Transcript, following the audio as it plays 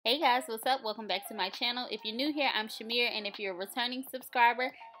guys, what's up? Welcome back to my channel. If you're new here, I'm Shamir, and if you're a returning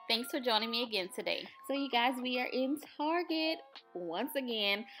subscriber, thanks for joining me again today. So you guys, we are in Target once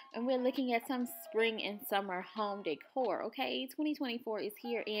again, and we're looking at some spring and summer home decor. Okay, 2024 is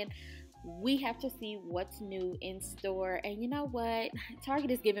here, and we have to see what's new in store. And you know what?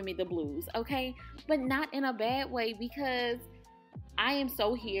 Target is giving me the blues, okay? But not in a bad way, because I am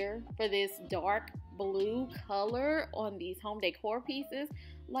so here for this dark blue color on these home decor pieces.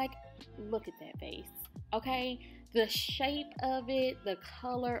 Like, look at that vase, okay? The shape of it, the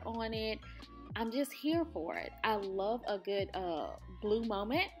color on it, I'm just here for it. I love a good blue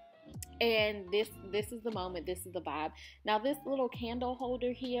moment, and this is the moment, this is the vibe. Now, this little candle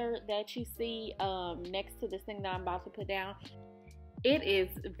holder here that you see next to this thing that I'm about to put down, it is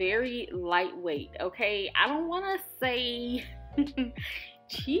very lightweight, okay? I don't want to say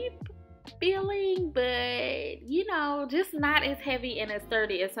cheap feeling, but you know, just not as heavy and as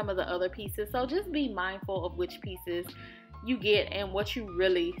sturdy as some of the other pieces. So just be mindful of which pieces you get and what you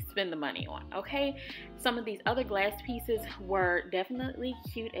really spend the money on, okay? Some of these other glass pieces were definitely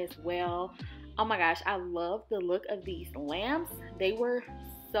cute as well. Oh my gosh, I love the look of these lamps. They were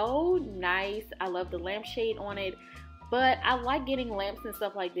so nice. I love the lampshade on it, but I like getting lamps and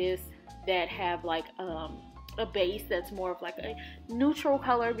stuff like this that have like a base that's more of like a neutral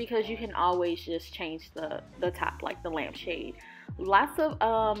color, because you can always just change the top, like the lampshade. Lots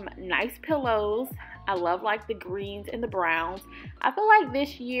of nice pillows. I love like the greens and the browns. I feel like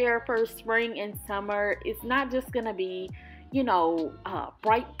this year for spring and summer, it's not just gonna be, you know,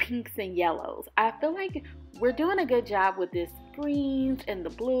 bright pinks and yellows. I feel like we're doing a good job with this greens and the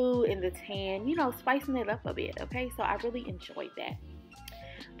blue and the tan, you know, spicing it up a bit, okay? So I really enjoyed that.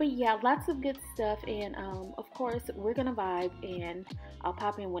 But yeah, lots of good stuff, and of course we're gonna vibe, and I'll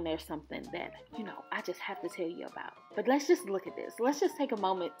pop in when there's something that, you know, I just have to tell you about. But let's just look at this. Let's just take a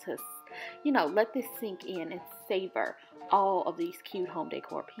moment to, you know, let this sink in and savor all of these cute home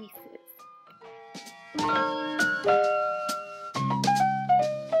decor pieces.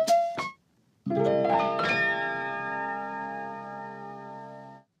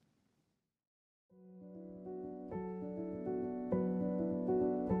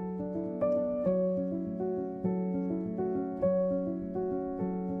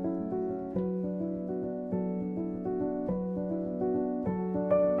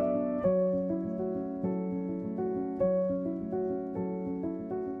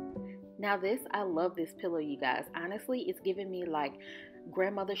 Now this, I love this pillow, you guys. Honestly, it's giving me like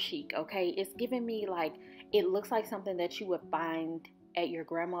grandmother chic, okay? It's giving me like, it looks like something that you would find at your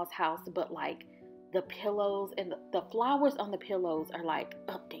grandma's house, but like the pillows and the flowers on the pillows are like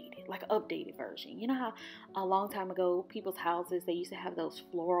updated, like an updated version. You know how a long time ago, people's houses, they used to have those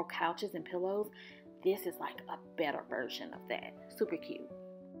floral couches and pillows? This is like a better version of that. Super cute.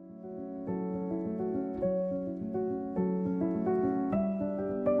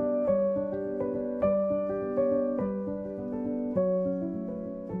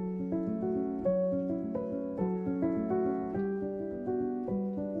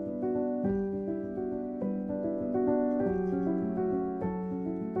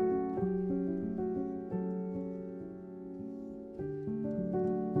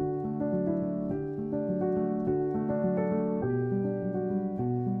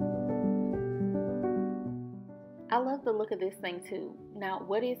 I love the look of this thing too. Now,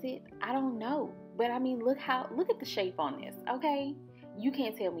 what is it? I don't know. But I mean, look at the shape on this, okay? You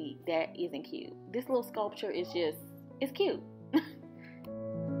can't tell me that isn't cute. This little sculpture is just, it's cute.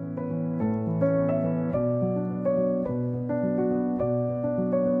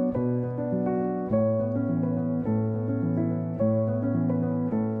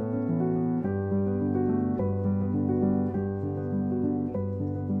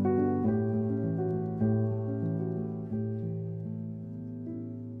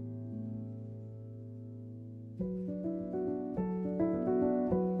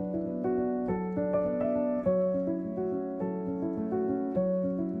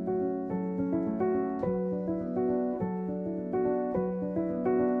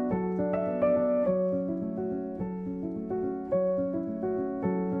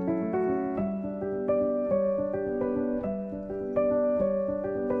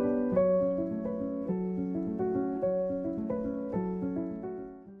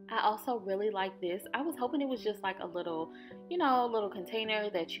 I also really like this. I was hoping it was just like a little, you know, a little container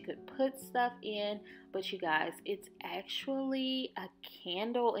that you could put stuff in, but you guys, it's actually a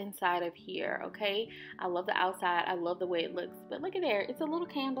candle inside of here, okay? I love the outside. I love the way it looks, but look at there. It's a little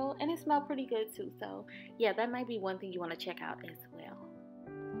candle, and it smells pretty good too. So yeah, that might be one thing you want to check out as well.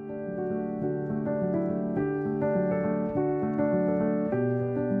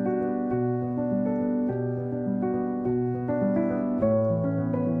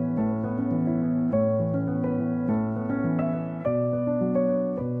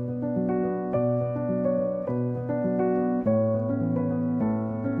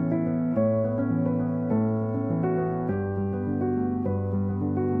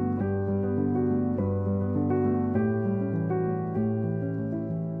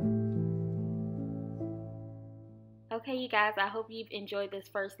 guys, I hope you've enjoyed this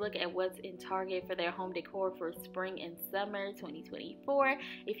first look at what's in Target for their home decor for spring and summer 2024.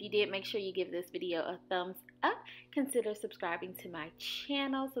 If you did, make sure you give this video a thumbs up. Consider subscribing to my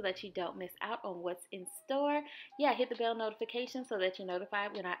channel so that you don't miss out on what's in store. Yeah, hit the bell notification so that you're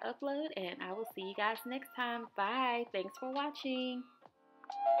notified when I upload, and I will see you guys next time. Bye. Thanks for watching.